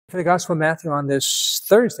For the Gospel of Matthew on this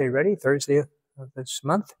Thursday, Thursday of this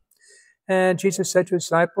month. And Jesus said to his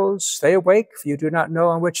disciples, "Stay awake, for you do not know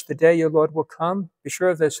on which the day your Lord will come. Be sure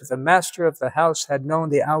of this, if the master of the house had known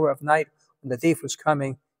the hour of night when the thief was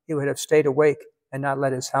coming, he would have stayed awake and not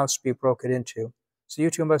let his house be broken into. So you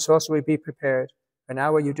too must also be prepared. For an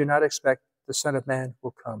hour you do not expect, the Son of Man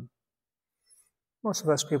will come." Most of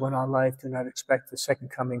us people in our life do not expect the second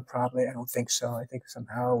coming, probably. I don't think so. I think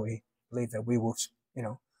somehow we believe that we will,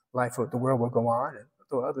 life of the world will go on, and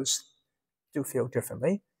though others do feel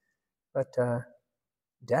differently. But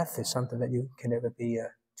death is something that you can never be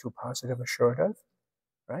too positive or assured of,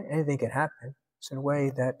 right? Anything can happen. It's in a way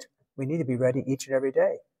that we need to be ready each and every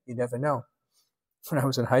day. You never know. When I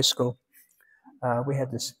was in high school, we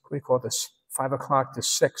had this, we call this 5 o'clock to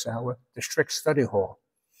 6 hour, the strict study hall.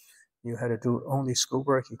 You had to do only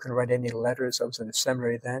schoolwork. You couldn't write any letters. I was in the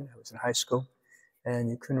seminary then. I was in high school. And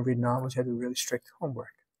you couldn't read novels. You had to do really strict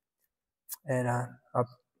homework. And our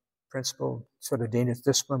principal, sort of dean of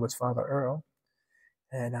discipline, was Father Earl.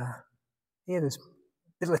 And he had this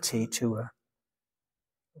ability to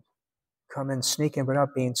come in, sneak in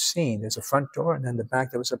without being seen. There's a front door, and then the back,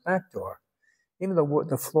 there was a back door. Even though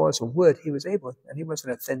the floors were wood, he was able, and he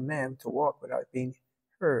wasn't a thin man, to walk without being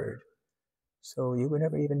heard. So you would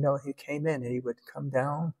never even know he came in, and he would come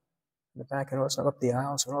down in the back and also up the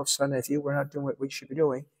aisles, and all of a sudden, if you were not doing what we should be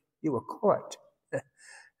doing, you were caught.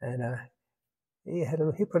 And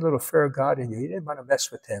he put a little fear of God in you. You didn't want to mess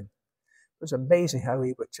with him. It was amazing how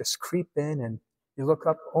he would just creep in, and you look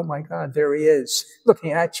up, oh my God, there he is,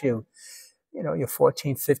 looking at you. You're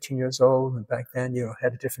 14, 15 years old, and back then you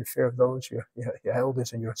had a different fear of those, your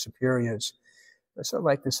elders and your superiors. It's sort of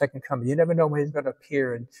like the second coming. You never know when he's going to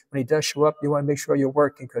appear, and when he does show up, you want to make sure you're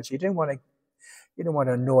working, because you didn't want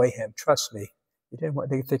to annoy him. Trust me, you didn't want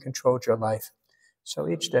to control your life. So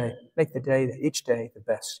each day, make each day the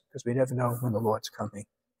best, because we never know when the Lord's coming.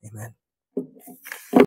 Amen.